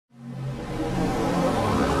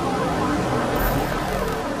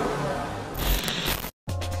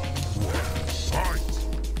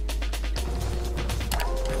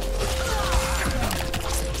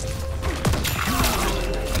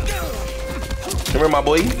here, my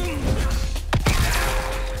boy.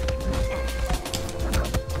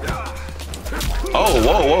 Oh,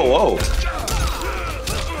 whoa, whoa, whoa.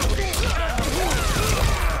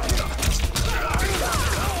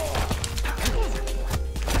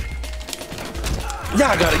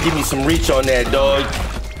 Y'all gotta give me some reach on that, dog.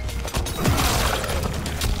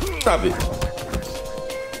 Stop it.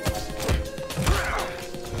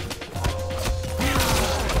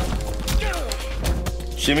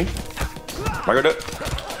 Shimmy. Back up.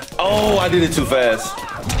 Oh, I did it too fast.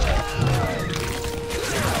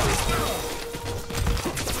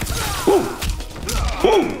 Woo.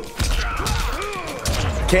 Woo.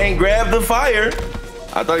 Can't grab the fire.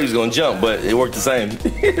 I thought he was gonna jump, but it worked the same.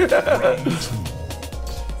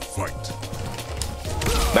 Fight.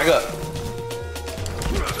 Back up.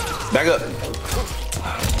 Back up.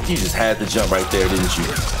 You just had to jump right there, didn't you?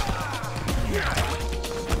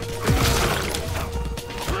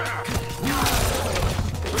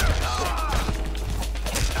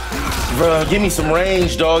 Bruh, give me some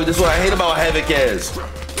range, dog. This is what I hate about Havoc as.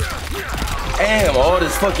 Damn, all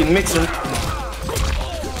this fucking mixing.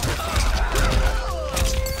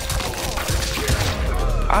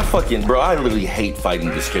 Bro, I literally hate fighting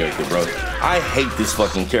this character, bro. I hate this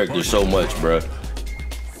fucking character so much, bro.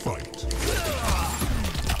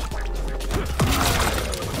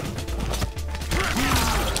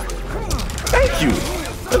 Thank you.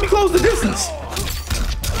 Let me close the distance.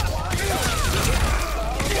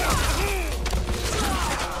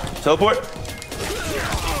 Teleport.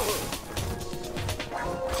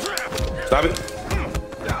 Stop it.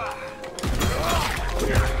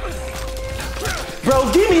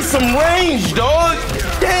 Bro, give me some range, dog.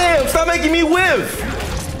 Damn, stop making me whiff.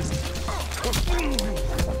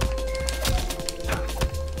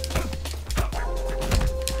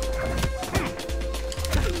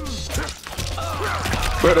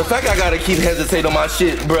 Bro, the fact I gotta keep hesitating on my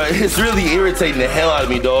shit, bro, it's really irritating the hell out of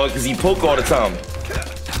me, dog, because he poke all the time.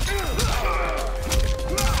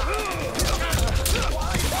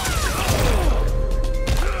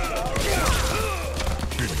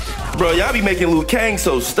 Bro, y'all be making Liu Kang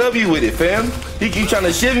so stubby with it, fam. He keep trying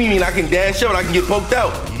to shimmy me and I can dash out and I can get poked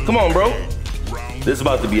out. Come on, bro. This is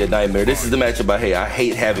about to be a nightmare. This is the matchup I hate. I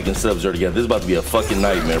hate Havoc and Sub-Zero together. This is about to be a fucking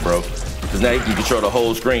nightmare, bro. Because now you can control the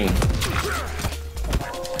whole screen.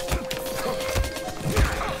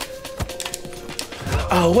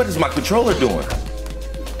 Oh, what is my controller doing?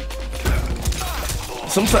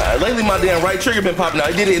 Sometimes, lately my damn right trigger been popping out.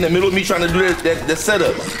 I did it in the middle of me trying to do that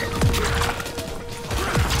setup.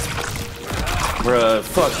 Bruh,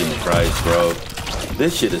 fucking Christ, bro.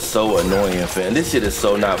 This shit is so annoying, fam. This shit is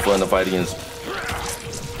so not fun to fight against.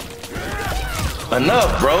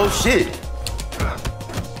 Enough, bro. Shit.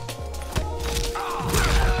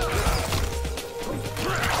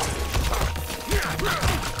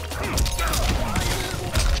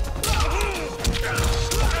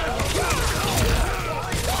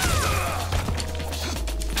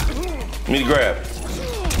 Need to grab.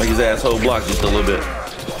 Make his asshole block just a little bit.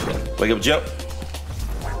 Wake up, jump.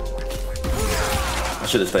 I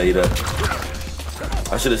should have stayed up.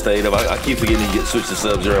 I should have stayed up. I keep forgetting to get switched to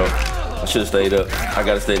Sub-Zero. I should have stayed up. I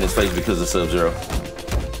gotta stay in his face because of Sub-Zero.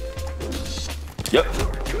 Yep.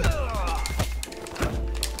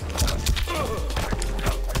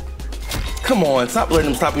 Come on, stop letting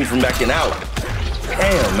him stop me from backing out.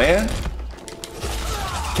 Damn, man.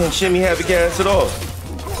 Can't shimmy Havoc ass at all.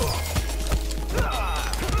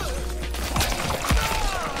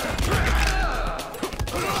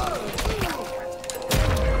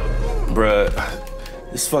 Bruh,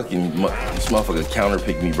 this motherfucker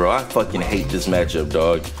counterpicked me, bro. I fucking hate this matchup,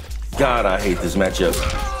 dog. God, I hate this matchup.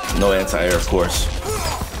 No anti-air, of course.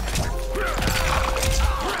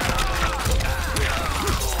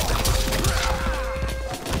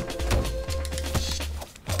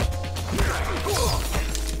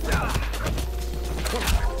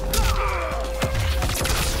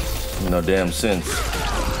 No damn sense.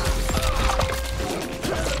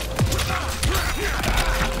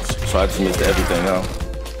 So I just missed everything, huh?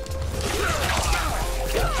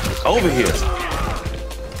 Over here.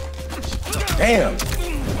 Damn.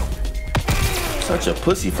 Such a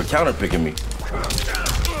pussy for counterpicking me.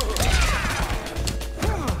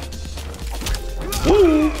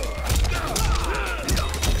 Woo!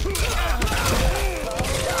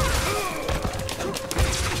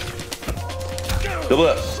 Double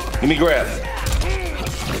up. Give me grab.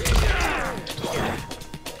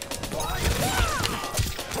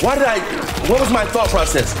 What was my thought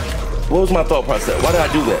process? What was my thought process? Why did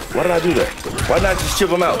I do that? Why did I do that? Why not just chip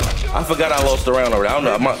him out? I forgot I lost the round already. I don't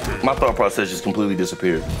know. My thought process just completely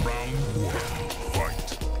disappeared.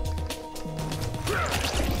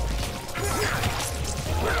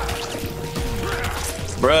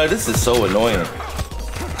 Bruh, this is so annoying.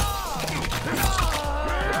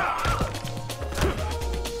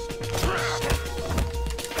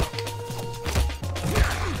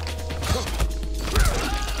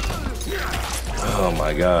 Oh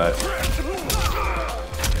my God.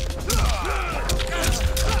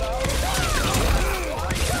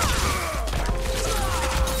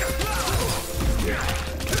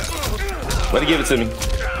 Let it give it to me.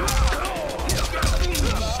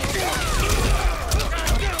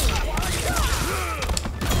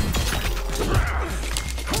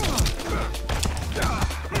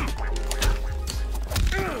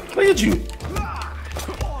 Look at you.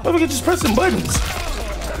 Motherfucker just pressing buttons.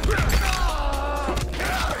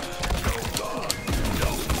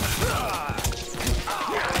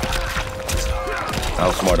 I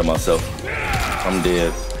was smart of myself. I'm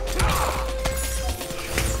dead.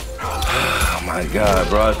 Oh my God,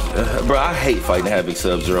 bro, I hate fighting Havoc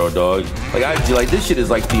Sub-Zero, dog. Like this shit is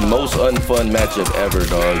like the most unfun matchup ever,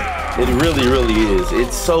 dog. It really, really is.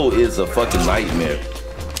 It so is a fucking nightmare.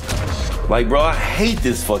 Like, bro, I hate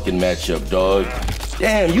this fucking matchup, dog.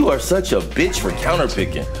 Damn, you are such a bitch for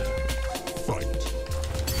counterpicking.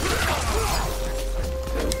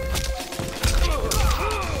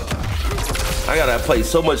 I gotta play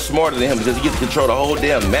so much smarter than him because he gets to control the whole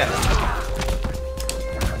damn map.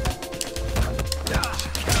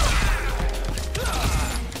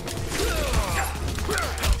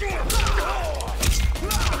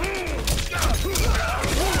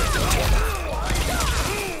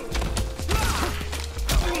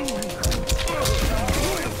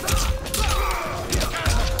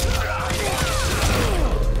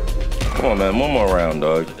 Come on, man, one more round,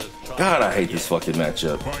 dog. God, I hate this fucking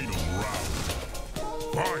matchup.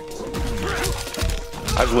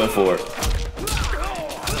 I just went for it.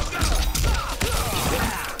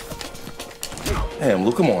 Damn,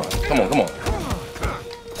 Luke, come on. Come on, come on.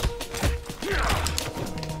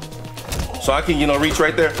 So I can, you know, reach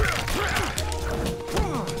right there?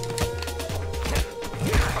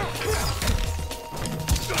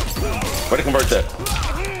 Where to convert that?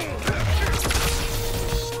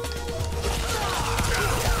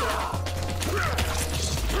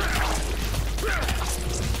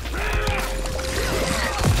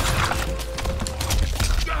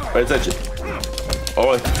 Pay attention. All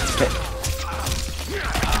right.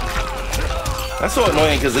 That's so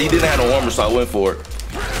annoying because he didn't have no warmer, so I went for it.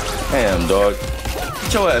 Damn, dog.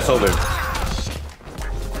 Get your ass over here.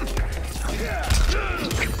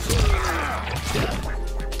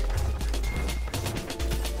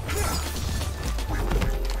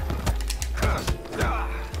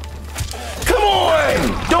 Come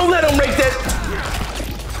on! Don't let him break that.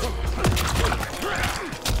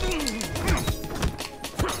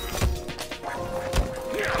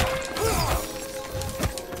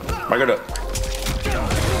 Back it up.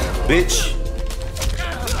 Bitch.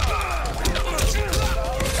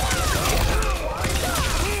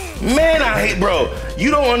 Man, I hate, bro.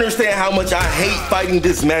 You don't understand how much I hate fighting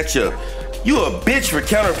this matchup. You a bitch for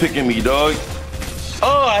counterpicking me, dog.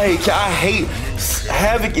 Oh, I hate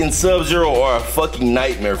Havoc and Sub-Zero are a fucking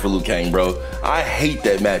nightmare for Liu Kang, bro. I hate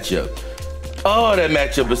that matchup. Oh, that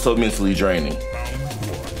matchup is so mentally draining.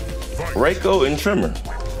 Reiko and Trimmer.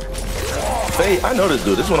 Hey, I know this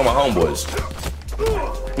dude. This is one of my homeboys.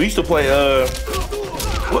 We used to play,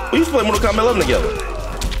 we used to play Mortal Kombat 11 together.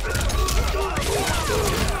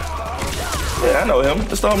 Yeah, I know him.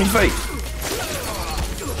 It's the homie Fate.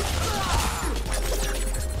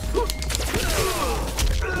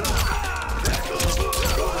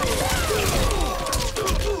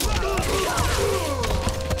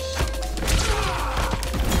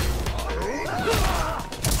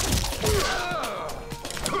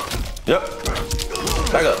 Yep.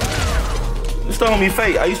 Back up. It's the homie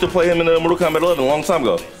Fate. I used to play him in Mortal Kombat 11 a long time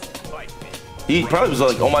ago. He probably was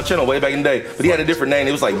like on my channel way back in the day, but he had a different name.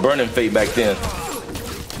 It was like Burning Fate back then.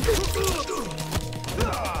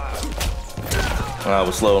 I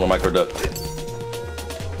was slow on the micro duck.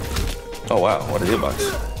 Oh wow, what a hitbox.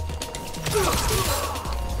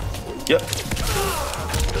 Yep.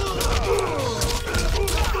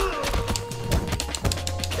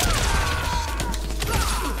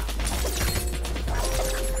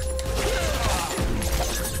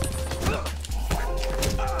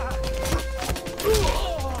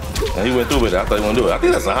 And he went through with it. I thought he wouldn't do it. I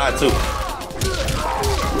think that's a high too.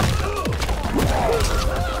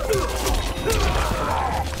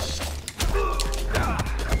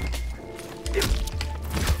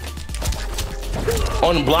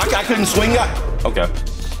 On block, I couldn't swing out. Okay.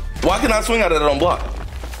 Why can I swing out of that on block?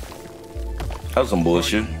 That was some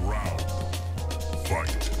bullshit.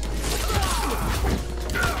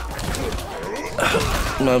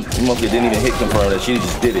 Monkey didn't even hit confirm that. She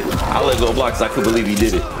just did it. I let go of blocks. I could believe he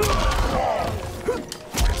did it.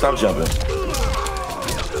 Stop jumping.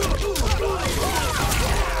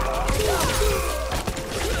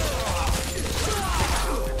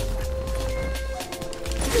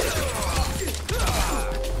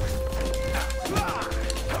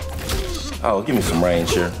 Oh, give me some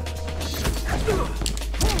range here.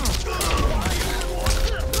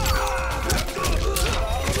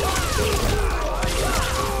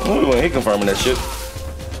 We went hit confirming that shit.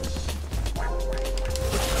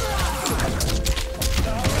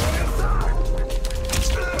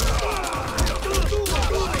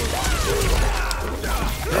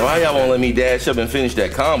 Why y'all won't let me dash up and finish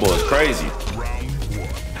that combo? It's crazy.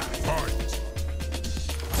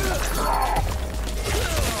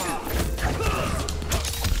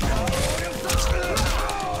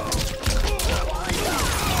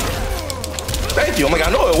 Thank you. Oh my God,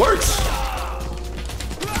 I know it works.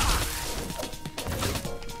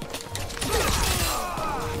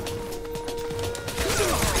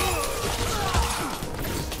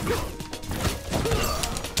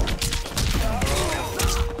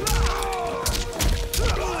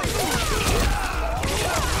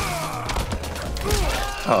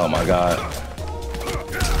 Oh my God.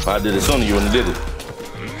 If I did it sooner, you wouldn't have did it.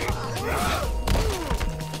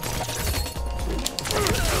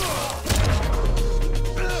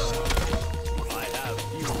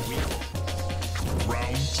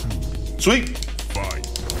 Sweet.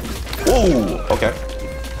 Whoa, okay.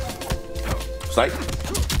 Psych.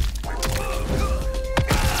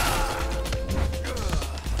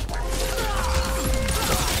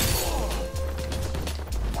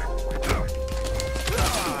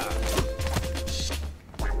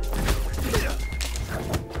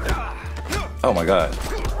 Oh my God.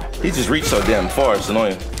 He just reached so damn far, it's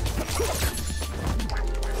annoying.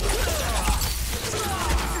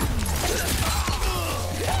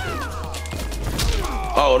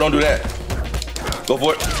 Oh, don't do that. Go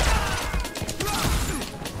for it.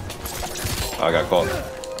 Oh, I got caught.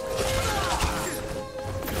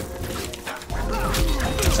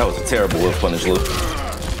 That was a terrible whip punish, Lou.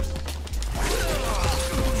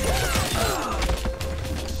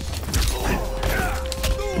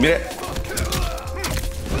 Give me that.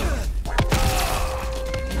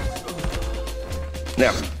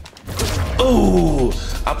 Now. Ooh,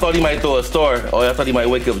 I thought he might throw a star. Oh, I thought he might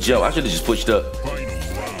wake up jump. I should have just pushed up.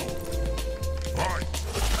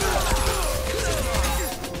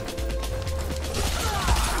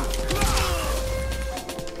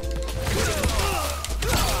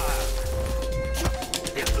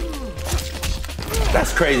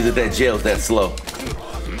 That's crazy that jail's that slow.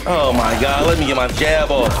 Oh my God, let me get my jab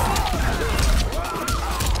off.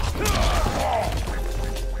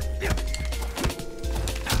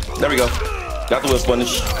 There we go. Got the whip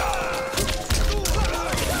punish.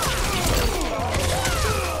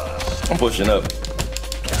 I'm pushing up.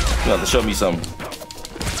 You have to show me something.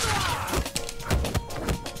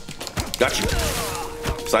 Got you.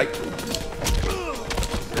 Psych.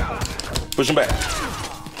 Pushing back.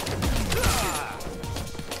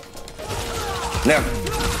 Now.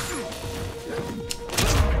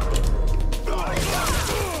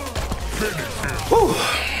 Whew.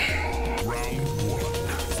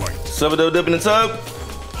 Silver double dip in the tub.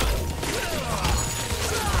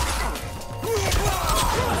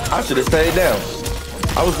 I should have stayed down.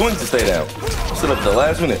 I was going to stay down. Stood up at the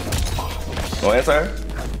last minute. No answer?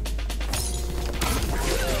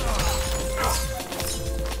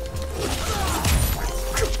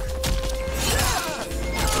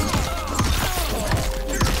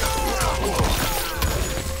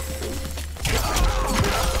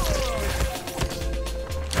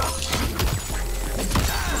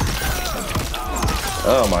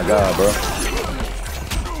 Oh my God, bro.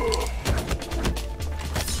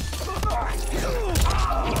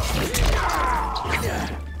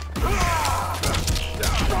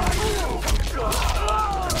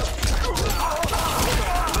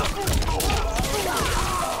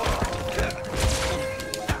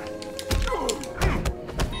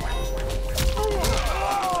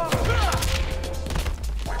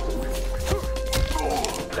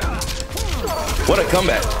 What a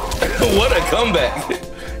comeback. What a comeback.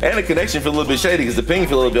 And the connection feel a little bit shady because the ping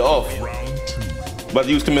feel a little bit off. About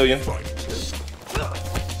to use Chameleon.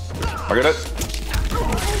 I got it.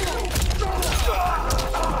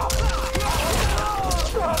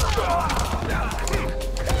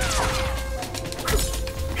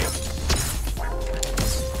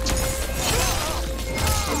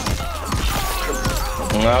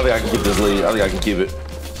 I think I can keep this lead. I think I can keep it.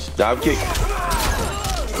 Dive kick.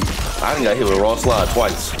 I think I hit with a raw slide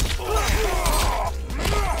twice.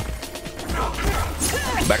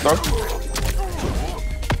 Back throw.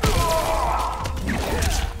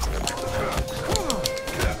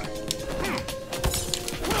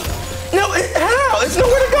 No, how? It's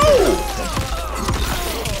nowhere to go.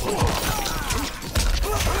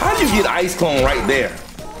 How do you get ice clone right there?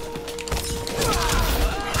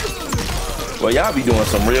 Well, y'all be doing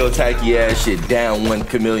some real tacky ass shit. Down one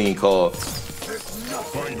chameleon call.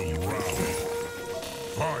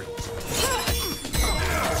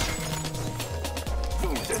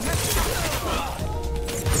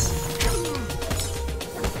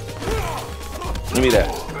 Give me that.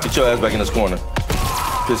 Get your ass back in this corner.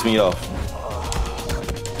 Piss me off.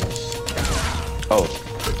 Oh.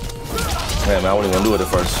 Man, I wasn't gonna do it at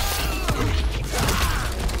first.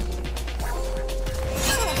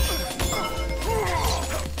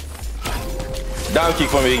 Down kick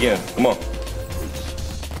for me again. Come on.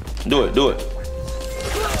 Do it, do it.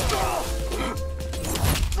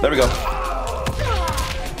 There we go.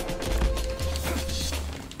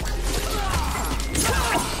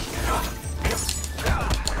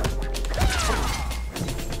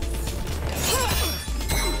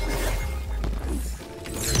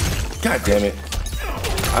 God damn it.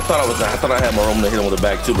 I thought I had more room to hit him with the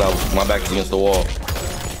back too, but my back is against the wall.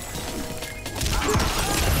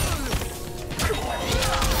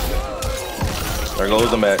 There goes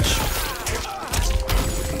the match.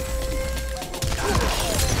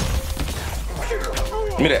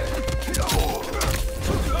 Give me that.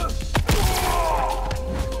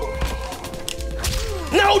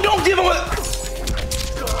 No, don't give him a...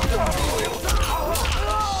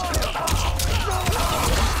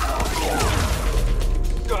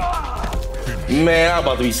 Man, I'm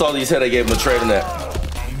about to be salty as hell. I gave him a trade in that.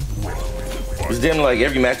 It's damn like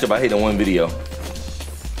every matchup I hit in one video.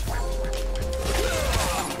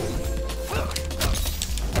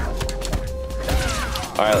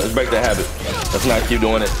 All right, let's break that habit. Let's not keep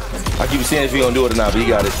doing it. I keep seeing if he's gonna do it or not, but he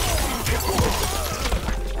got it.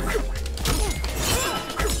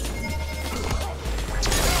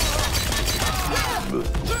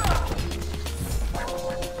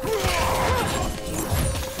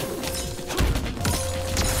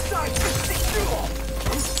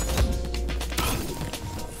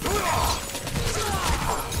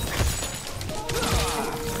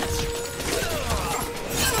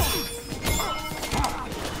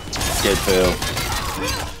 Get fail.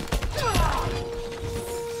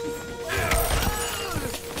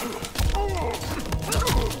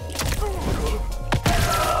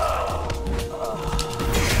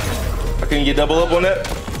 I can get double up on that.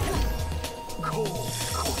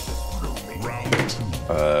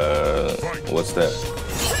 What's that?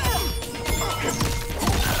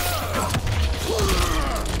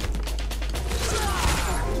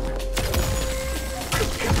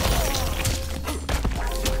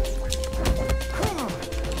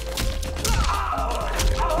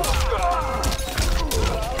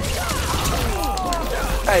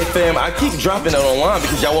 Hey fam, I keep dropping it online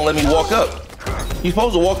because y'all won't let me walk up. You're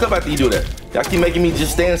supposed to walk up after you do that. Y'all keep making me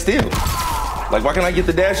just stand still. Like, why can't I get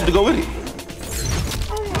the dash to go with it?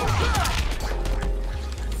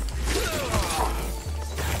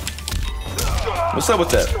 What's up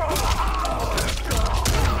with that?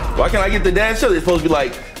 Why can't I get the dash up? It's supposed to be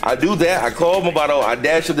like, I do that, I call Mobato, I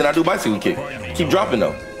dash up, then I do bicycle kick. Keep dropping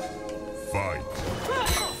though.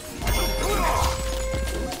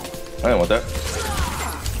 I didn't want that.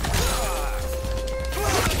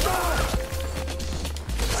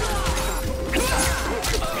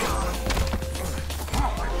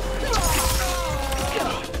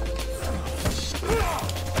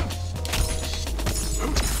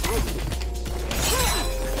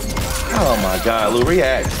 Oh my god, Lou,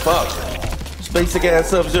 react. Fuck. It's basic ass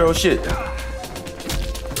Sub-Zero shit.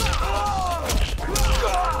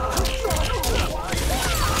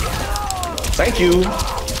 Thank you.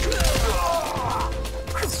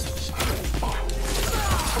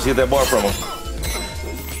 Let's get that bar from him.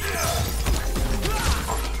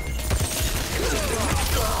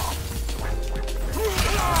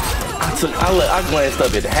 I glanced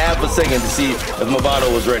up at half a second to see if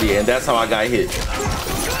Mobato was ready, and that's how I got hit.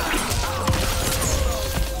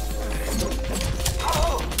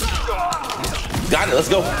 Got it, let's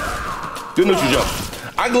go. Good neutral jump.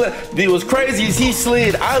 It was crazy as he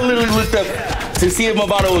slid. I literally looked up to see if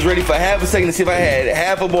Mobato was ready for half a second to see if I had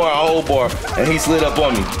half a bar or a whole bar, and he slid up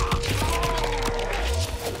on me.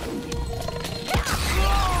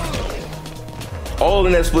 All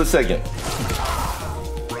in that split second.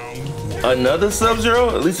 Another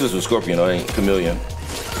Sub-Zero? At least this was Scorpion, though, ain't Chameleon.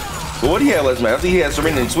 But what do he have last match? I think he had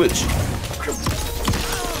Surrender and Switch.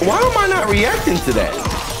 Why am I not reacting to that?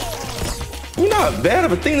 You know how bad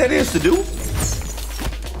of a thing that is to do?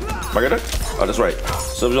 Am I good? Oh, that's right.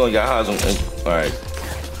 Sub-Zero only got highs on. All right.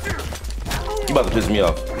 You about to piss me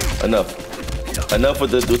off. Enough. Enough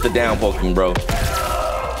with the down poking, bro.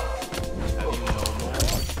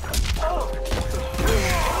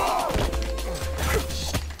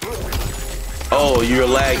 Oh, you're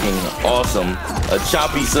lagging. Awesome. A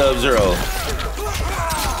choppy Sub-Zero.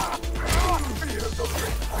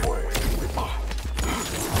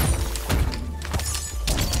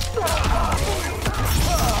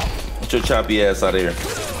 Get your choppy ass out of here.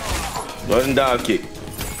 Go ahead and dive kick.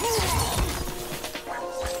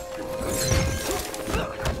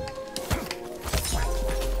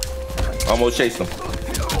 Almost chased him.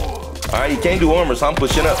 All right, you can't do armor, so I'm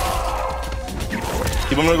pushing up.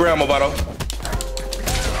 Keep him on the ground, Mobato.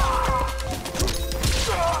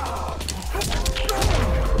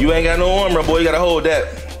 You ain't got no armor, boy. You gotta hold that.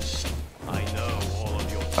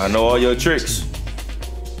 I know all your tricks.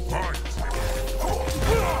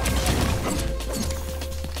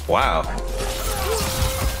 Wow.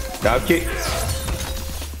 Dive kick.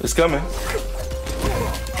 It's coming.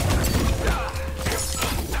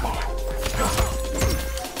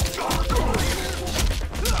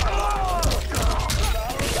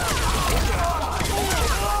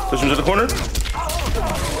 Push him to the corner.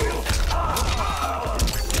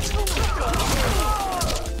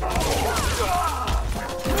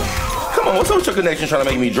 Come on, what's up with your connection trying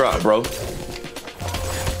to make me drop, bro?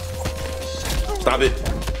 Stop it.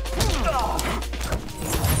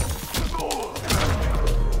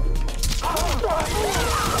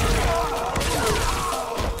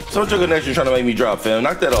 What's up with your connection trying to make me drop, fam?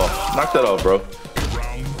 Knock that off. Knock that off, bro.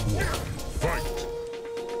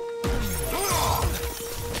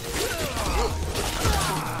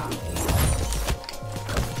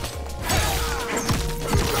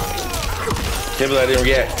 Can't believe I didn't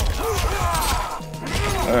react.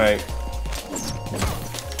 All right.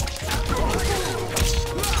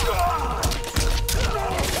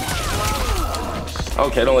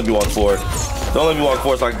 Okay, don't let me walk forward. Don't let me walk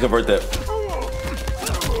forward so I can convert that.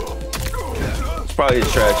 It's probably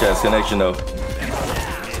his trash ass connection though.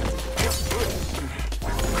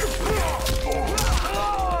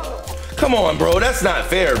 Come on, bro. That's not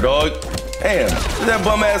fair, dog. Damn. Get that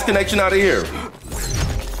bum ass connection out of here.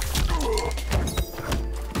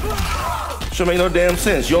 Should make no damn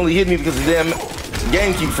sense. You only hit me because the damn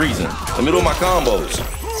game keep freezing. In the middle of my combos.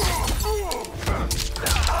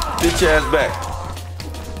 Bitch ass back.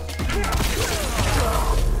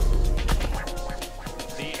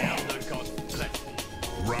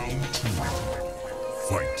 Round 2.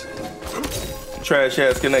 Fight. Trash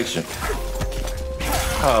ass connection.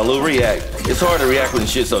 Oh, a little react. It's hard to react when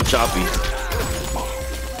shit's so choppy.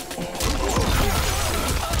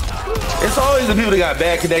 It's always the people that got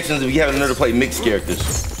bad connections if you have another play mixed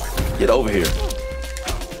characters. Get over here.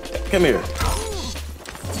 Come here.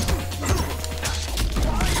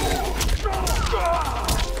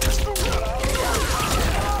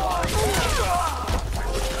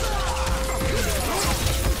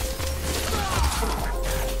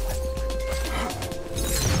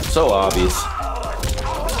 So obvious.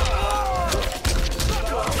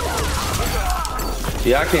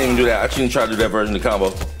 Yeah, I can't even do that. I shouldn't try to do that version of the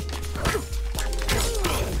combo.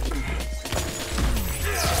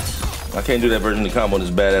 I can't do that version of the combo in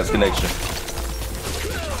this badass connection.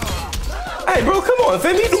 Hey, bro, come on,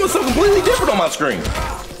 fam. You doing something completely different on my screen.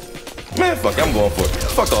 Man, fuck, I'm going for it.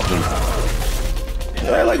 Fuck off me.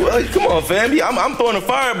 Right, like, come on, fam. I'm throwing a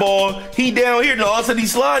fireball. He down here, and all of a sudden he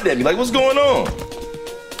slide at me. Like, what's going on?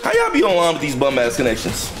 How y'all be online with these bum ass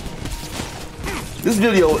connections? This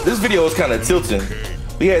video is kind of tilting.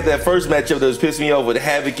 We had that first matchup that was pissing me off with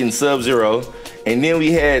Havoc and Sub-Zero. And then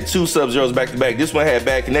we had 2 Sub-Zeros back to back. This one had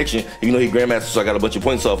bad connection, even though he Grandmaster, so I got a bunch of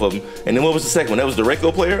points off of him. And then what was the second one? That was the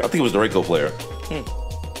Reiko player? I think it was the Reiko player.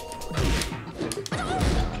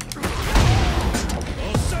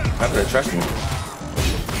 How did that trash me?